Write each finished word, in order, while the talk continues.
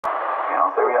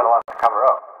So we got a lot to cover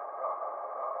up.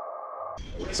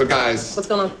 So guys, what's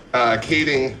going on?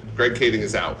 Greg Kading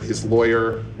is out. His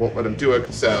lawyer won't let him do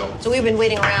it, so we've been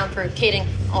waiting around for Kading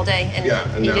all day, and yeah,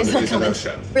 and now he's a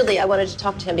no-show. Really, I wanted to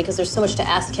talk to him because there's so much to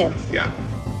ask him. Yeah.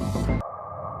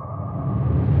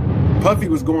 Puffy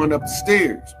was going up the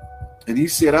stairs, and he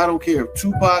said, I don't care if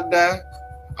Tupac died,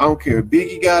 I don't care if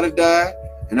Biggie gotta die,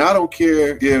 and I don't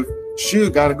care if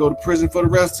Suge gotta go to prison for the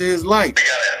rest of his life. We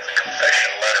got a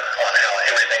confession letter on how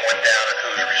everything went down and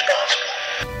who's responsible.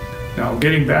 Now,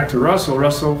 getting back to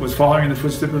Russell was following in the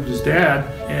footsteps of his dad,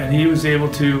 and he was able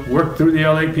to work through the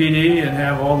LAPD and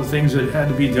have all the things that had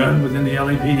to be done within the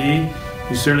LAPD.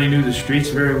 He certainly knew the streets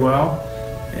very well,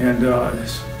 and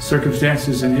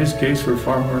circumstances in his case were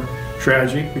far more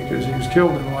tragic because he was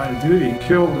killed in the line of duty.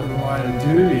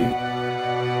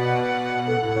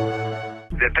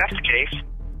 If that's the case,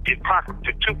 did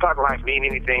Tupac life mean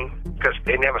anything? Because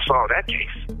they never saw that case.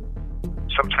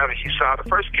 Sometimes if you saw the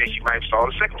first case, you might have saw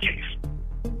the second case.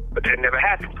 But that never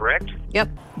happened, correct? Yep.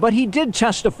 But he did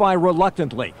testify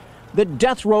reluctantly. The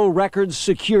Death Row Records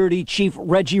security chief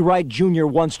Reggie Wright Jr.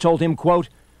 once told him, quote,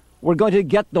 "We're going to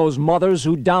get those mothers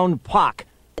who downed Pac."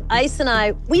 Ice and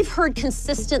I, we've heard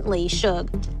consistently, Suge,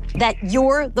 that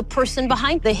you're the person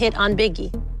behind the hit on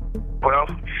Biggie. Well,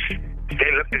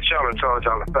 they looked at y'all and told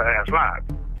y'all to ass lied.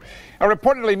 A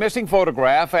reportedly missing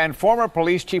photograph and former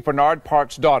police chief Bernard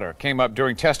Park's daughter came up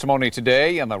during testimony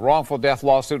today in the wrongful death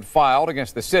lawsuit filed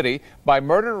against the city by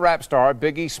murdered rap star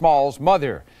Biggie Small's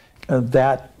mother.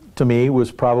 That, to me,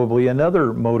 was probably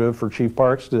another motive for Chief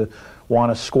Parks to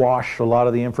want to squash a lot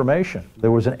of the information.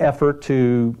 There was an effort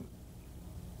to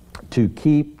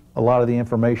keep a lot of the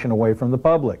information away from the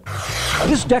public.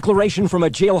 This declaration from a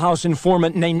jailhouse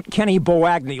informant named Kenny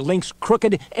Boagni links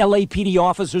crooked LAPD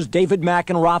officers David Mack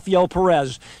and Rafael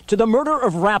Perez to the murder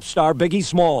of rap star Biggie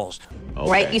Smalls. Okay.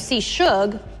 Right? You see,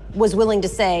 Suge was willing to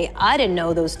say, I didn't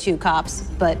know those two cops,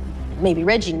 but maybe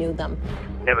Reggie knew them.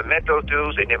 Never met those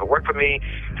dudes. They never worked for me.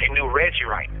 They knew Reggie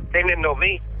right. They didn't know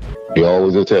me. You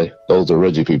always will tell you, those are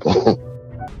Reggie people.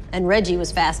 And Reggie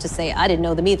was fast to say, I didn't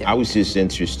know them either. I was just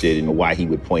interested in why he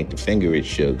would point the finger at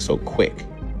Suge so quick.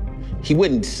 He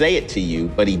wouldn't say it to you,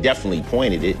 but he definitely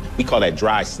pointed it. We call that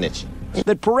dry snitching.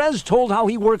 That Perez told how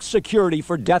he worked security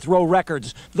for Death Row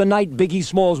Records the night Biggie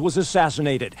Smalls was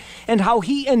assassinated, and how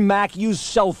he and Mac used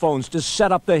cell phones to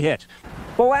set up the hit.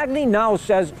 Boagni now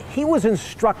says he was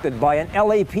instructed by an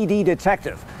LAPD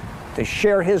detective to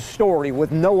share his story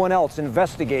with no one else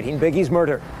investigating Biggie's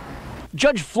murder.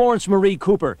 Judge Florence Marie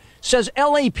Cooper says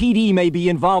LAPD may be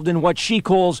involved in what she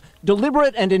calls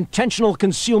deliberate and intentional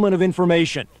concealment of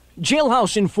information.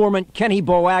 Jailhouse informant Kenny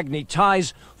Boagni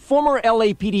ties former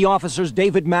LAPD officers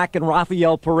David Mack and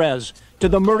Rafael Perez to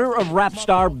the murder of rap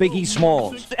star Biggie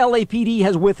Smalls. LAPD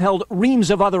has withheld reams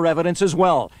of other evidence as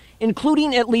well,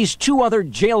 including at least 2 other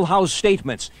jailhouse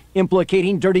statements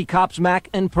implicating dirty cops Mack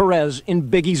and Perez in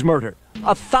Biggie's murder.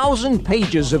 1,000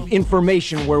 pages of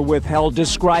information were withheld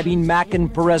describing Mack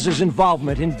and Perez's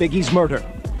involvement in Biggie's murder.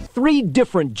 3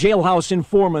 different jailhouse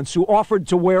informants who offered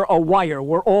to wear a wire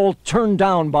were all turned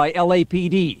down by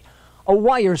LAPD. A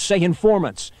wire, say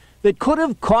informants, that could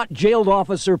have caught jailed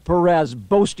officer Perez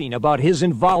boasting about his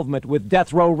involvement with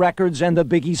Death Row Records and the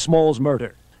Biggie Smalls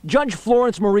murder. Judge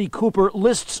Florence Marie Cooper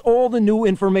lists all the new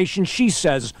information she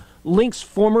says links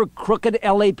former crooked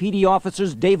LAPD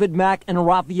officers David Mack and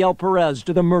Rafael Perez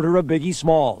to the murder of Biggie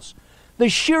Smalls. The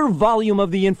sheer volume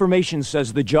of the information,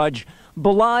 says the judge,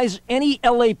 belies any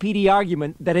LAPD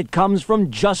argument that it comes from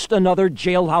just another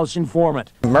jailhouse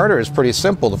informant. Murder is pretty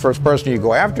simple. The first person you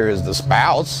go after is the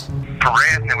spouse.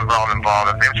 Perez was all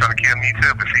involved. They were trying to kill me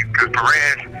too, but see, because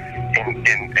Perez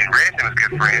and Reg was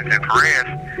good friends, and Perez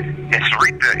and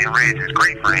Sarita and Reg is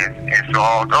great friends, and so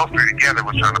all those 3 together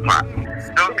was trying to plot.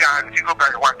 Those guys, if you go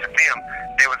back and watch the film,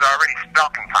 they was already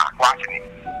stalking Pac, watching him.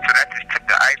 So that just tipped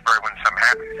the iceberg when something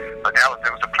happened. But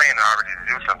there was a plan already to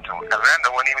do something to him. Orlando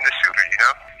wasn't even the shooter, you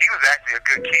know? He was actually a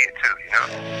good kid, too, you know?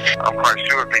 I'm quite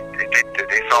sure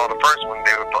they saw the first one,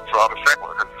 they saw the second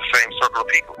one, because it's the same circle of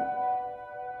people.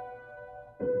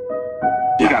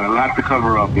 You got a lot to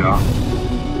cover up, y'all.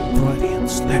 Freudian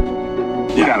slip.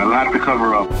 You got a lot to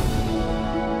cover up.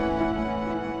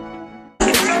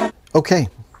 Okay,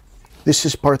 this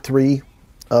is part 3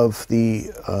 of the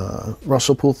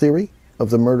Russell Poole theory of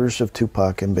the murders of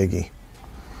Tupac and Biggie.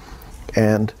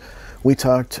 And we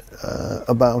talked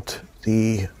about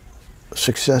the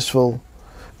successful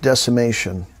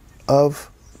decimation of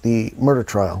the murder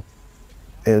trial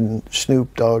in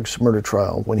Snoop Dogg's murder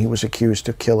trial when he was accused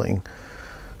of killing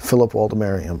Philip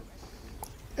Waldemariam.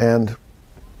 And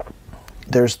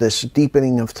there's this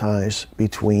deepening of ties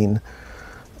between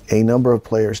a number of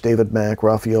players, David Mack,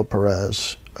 Rafael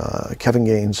Perez, Kevin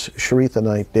Gaines, Sharitha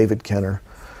Knight, David Kenner,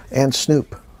 and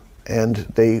Snoop. And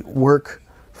they work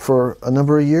for a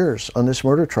number of years on this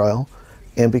murder trial,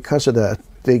 and because of that,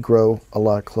 they grow a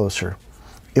lot closer.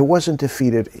 It wasn't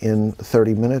defeated in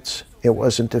 30 minutes. It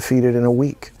wasn't defeated in a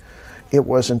week. It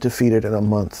wasn't defeated in a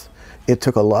month. It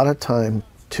took a lot of time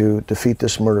to defeat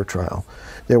this murder trial.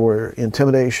 There were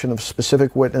intimidation of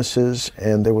specific witnesses,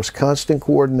 and there was constant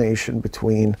coordination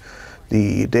between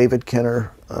the David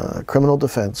Kenner criminal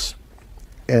defense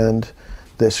and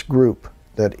this group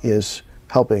that is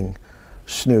helping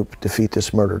Snoop defeat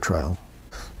this murder trial.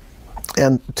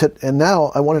 And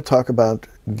now I want to talk about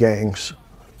gangs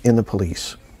in the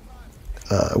police.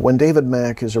 When David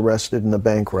Mack is arrested in the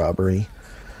bank robbery,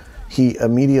 he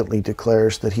immediately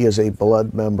declares that he is a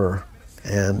Blood member,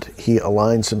 and he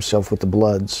aligns himself with the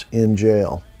Bloods in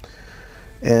jail.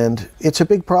 And it's a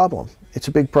big problem. It's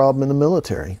a big problem in the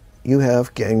military. You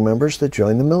have gang members that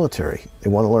join the military. They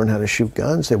want to learn how to shoot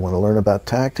guns. They want to learn about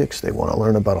tactics. They want to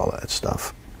learn about all that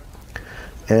stuff.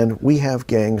 And we have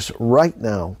gangs right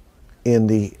now in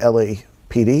the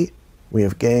LAPD. We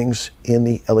have gangs in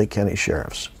the LA County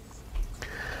Sheriffs.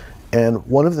 And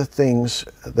one of the things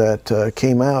that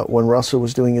came out when Russell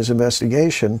was doing his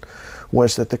investigation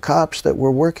was that the cops that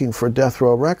were working for Death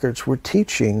Row Records were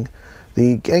teaching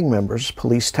the gang members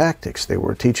police tactics. They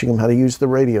were teaching them how to use the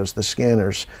radios, the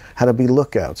scanners, how to be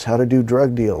lookouts, how to do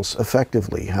drug deals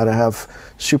effectively, how to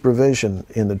have supervision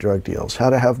in the drug deals, how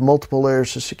to have multiple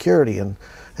layers of security, and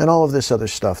all of this other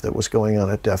stuff that was going on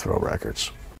at Death Row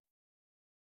Records.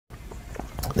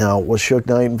 Now, was Suge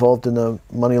Knight involved in the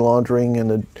money laundering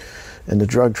and the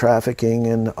drug trafficking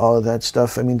and all of that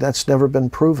stuff? I mean, that's never been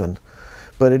proven.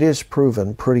 But it is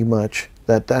proven pretty much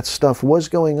that that stuff was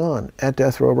going on at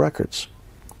Death Row Records.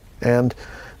 And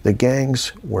the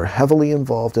gangs were heavily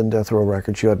involved in Death Row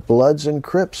Records. You had Bloods and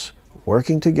Crips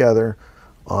working together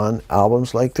on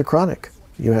albums like The Chronic.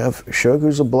 You have Suge,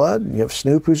 who's a Blood, you have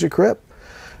Snoop, who's a Crip,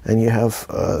 and you have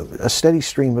a steady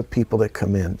stream of people that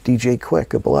come in. DJ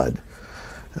Quick, a Blood,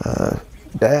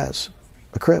 Daz,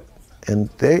 a Crip. And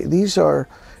these are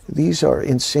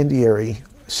incendiary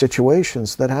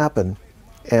situations that happen,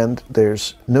 and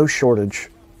there's no shortage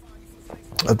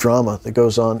of drama that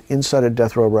goes on inside of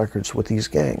Death Row Records with these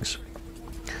gangs.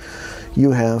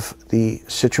 You have the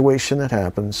situation that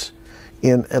happens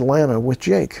in Atlanta with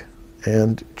Jake,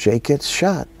 and Jake gets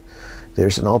shot.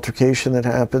 There's an altercation that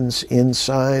happens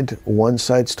inside. One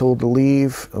side's told to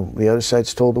leave, the other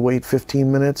side's told to wait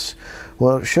 15 minutes.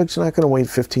 Well, Suge's not going to wait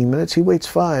 15 minutes. He waits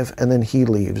 5, and then he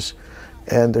leaves.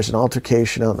 And there's an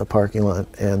altercation out in the parking lot,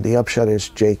 and the upshot is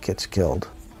Jake gets killed.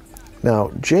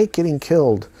 Now, Jake getting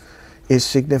killed is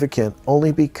significant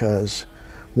only because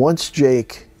once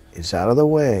Jake is out of the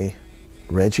way,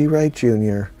 Reggie Wright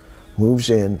Jr. moves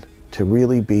in to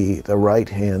really be the right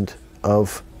hand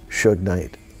of Suge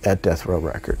Knight at Death Row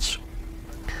Records.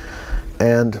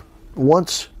 And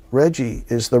once Reggie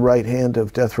is the right hand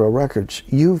of Death Row Records,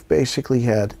 you've basically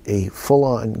had a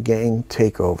full-on gang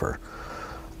takeover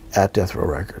at Death Row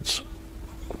Records.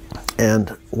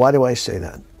 And why do I say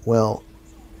that? Well,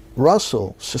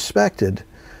 Russell suspected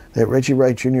that Reggie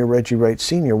Wright Jr., Reggie Wright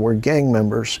Sr. were gang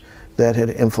members that had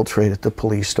infiltrated the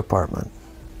police department.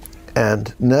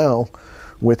 And now,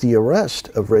 with the arrest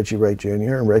of Reggie Wright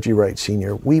Jr. and Reggie Wright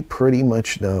Sr., we pretty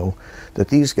much know that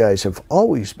these guys have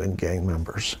always been gang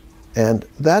members. And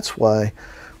that's why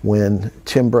when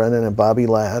Tim Brennan and Bobby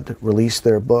Ladd released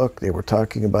their book, they were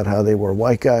talking about how they were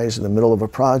white guys in the middle of a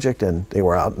project and they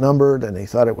were outnumbered and they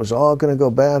thought it was all going to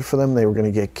go bad for them. They were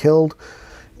going to get killed.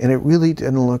 And it really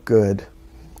didn't look good.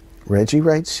 Reggie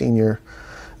Wright Sr.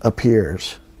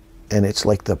 appears, and it's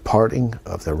like the parting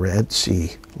of the Red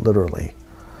Sea, literally,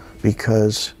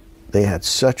 because they had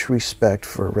such respect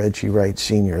for Reggie Wright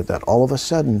Sr. that all of a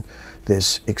sudden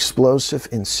this explosive,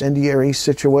 incendiary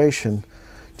situation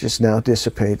just now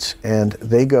dissipates, and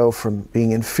they go from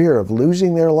being in fear of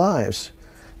losing their lives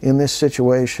in this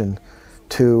situation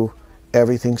to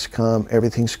everything's calm,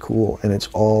 everything's cool, and it's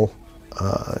all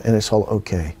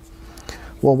okay.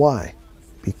 Well, why?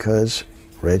 Because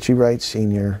Reggie Wright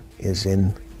Sr. is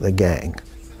in the gang.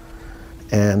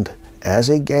 And as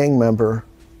a gang member,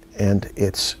 and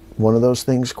it's one of those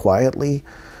things quietly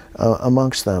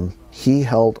amongst them, he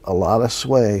held a lot of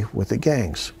sway with the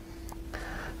gangs.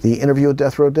 The interview with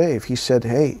Death Row Dave, he said,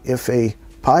 hey, if a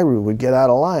Pyru would get out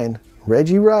of line,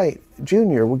 Reggie Wright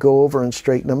Jr. would go over and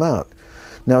straighten him out.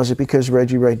 Now, is it because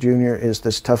Reggie Wright Jr. is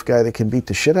this tough guy that can beat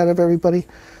the shit out of everybody?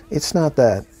 It's not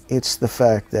that. It's the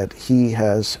fact that he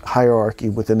has hierarchy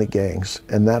within the gangs,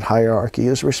 and that hierarchy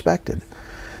is respected.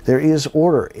 There is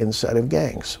order inside of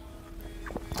gangs.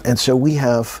 And so we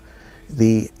have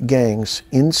the gangs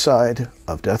inside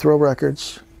of Death Row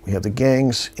Records, we have the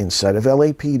gangs inside of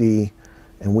LAPD,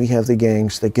 and we have the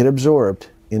gangs that get absorbed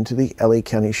into the LA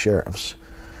County Sheriffs.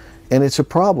 And it's a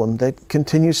problem that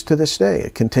continues to this day.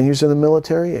 It continues in the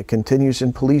military, it continues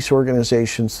in police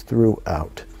organizations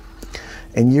throughout.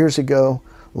 And years ago,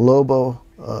 Lobo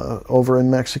over in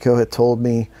Mexico had told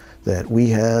me that we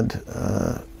had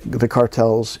the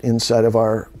cartels inside of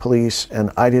our police,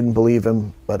 and I didn't believe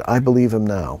him, but I believe him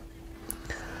now.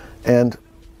 And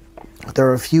there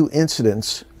are a few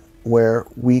incidents where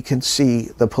we can see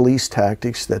the police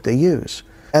tactics that they use.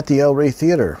 At the El Rey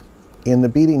Theater, in the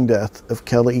beating death of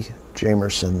Kelly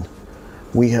Jamerson,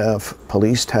 we have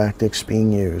police tactics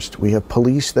being used. We have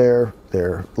police there,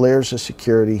 there are layers of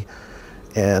security,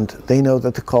 and they know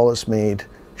that the call is made.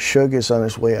 Suge is on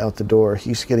his way out the door.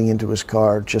 He's getting into his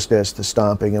car just as the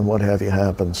stomping and what have you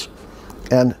happens.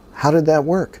 And how did that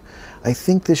work? I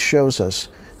think this shows us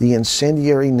the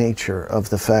incendiary nature of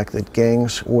the fact that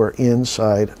gangs were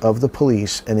inside of the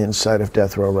police and inside of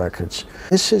Death Row Records.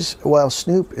 This is, while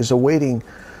Snoop is awaiting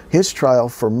his trial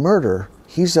for murder,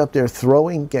 he's up there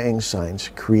throwing gang signs,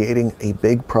 creating a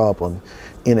big problem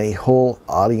in a whole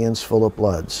audience full of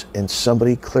Bloods. And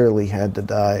somebody clearly had to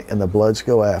die, and the Bloods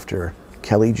go after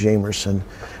Kelly Jamerson,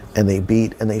 and they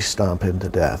beat and they stomp him to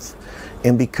death.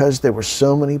 And because there were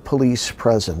so many police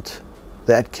present,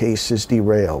 that case is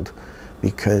derailed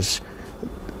because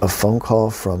a phone call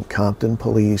from Compton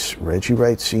Police, Reggie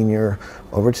Wright Sr.,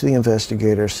 over to the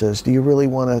investigator says, do you really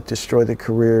want to destroy the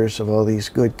careers of all these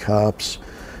good cops?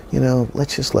 You know,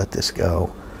 let's just let this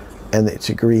go. And it's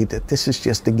agreed that this is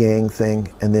just a gang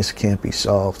thing and this can't be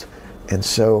solved. And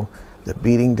so the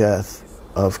beating death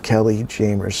of Kelly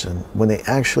Jamerson, when they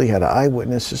actually had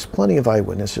eyewitnesses, plenty of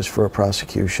eyewitnesses for a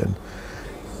prosecution,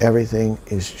 everything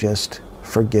is just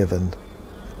forgiven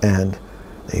and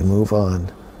they move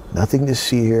on. Nothing to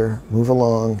see here, move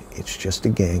along, it's just a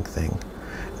gang thing.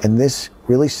 And this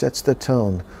really sets the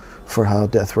tone for how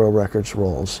Death Row Records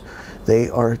rolls. They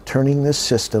are turning this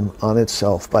system on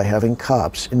itself by having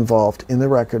cops involved in the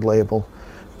record label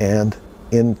and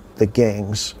in the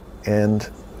gangs, and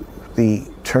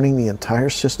turning the entire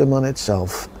system on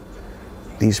itself.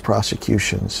 These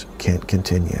prosecutions can't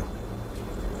continue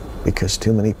because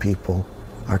too many people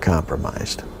are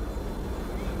compromised.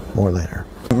 More later.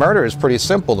 Murder is pretty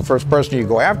simple. The first person you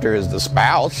go after is the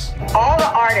spouse. All the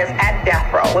artists at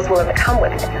Death Row was willing to come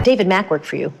with me. David Mack worked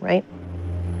for you, right?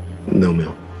 No,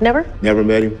 ma'am. Never? Never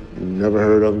met him, never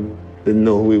heard of him. Didn't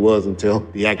know who he was until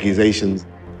the accusations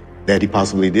that he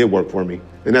possibly did work for me.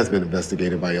 And that's been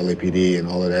investigated by LAPD and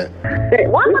all of that.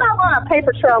 Why would I want a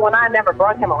paper trail when I never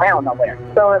brought him around nowhere?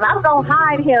 So if I'm going to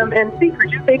hide him in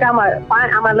secret, you think I'm going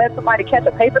to let somebody catch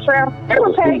a paper trail? They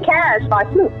were paid cash by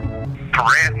Snoop.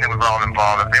 Perez and them was all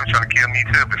involved. They were trying to kill me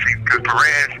too, but see, because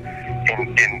Perez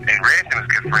and Reg was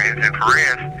good friends, and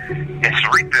Perez and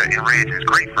Sarita and Reg is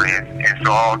great friends, and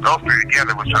so all those three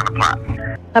together was trying to plot.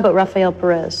 How about Rafael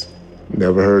Perez?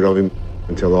 Never heard of him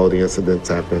until all the incidents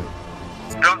happened.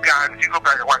 Those guys, if you go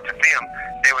back and watch the film,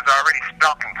 they was already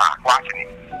stalking Pac, watching him.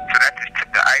 So that just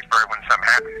tipped the iceberg when something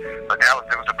happened. But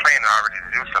there was a plan already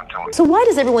to do something to him. So why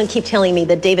does everyone keep telling me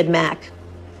that David Mack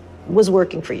was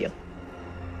working for you?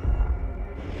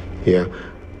 Yeah,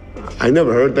 I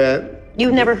never heard that.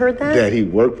 You've never heard that? That he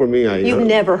worked for me. You've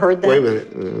never heard that? Wait a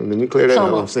minute, let me clear that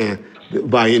up. I'm saying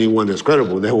by anyone that's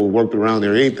credible, that will work around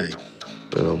there or anything.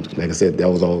 Like I said, that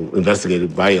was all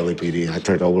investigated by LAPD. I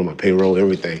turned over my payroll,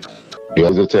 everything. Yeah, I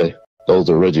was gonna say, those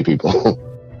are Reggie people. Orlando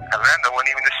wasn't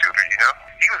even the shooter, you know?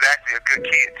 He was actually a good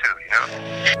kid, too, you know?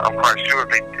 I'm quite sure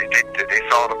they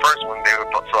saw the first one, they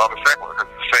saw the second one, because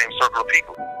it's the same circle of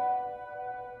people.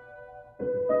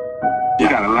 You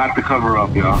got a lot to cover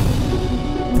up, y'all.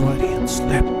 Freudian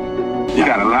slip. You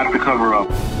got a lot to cover up.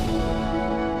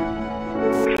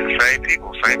 It's the same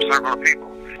people, same circle of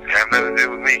people. It have nothing to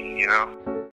do with me, you know?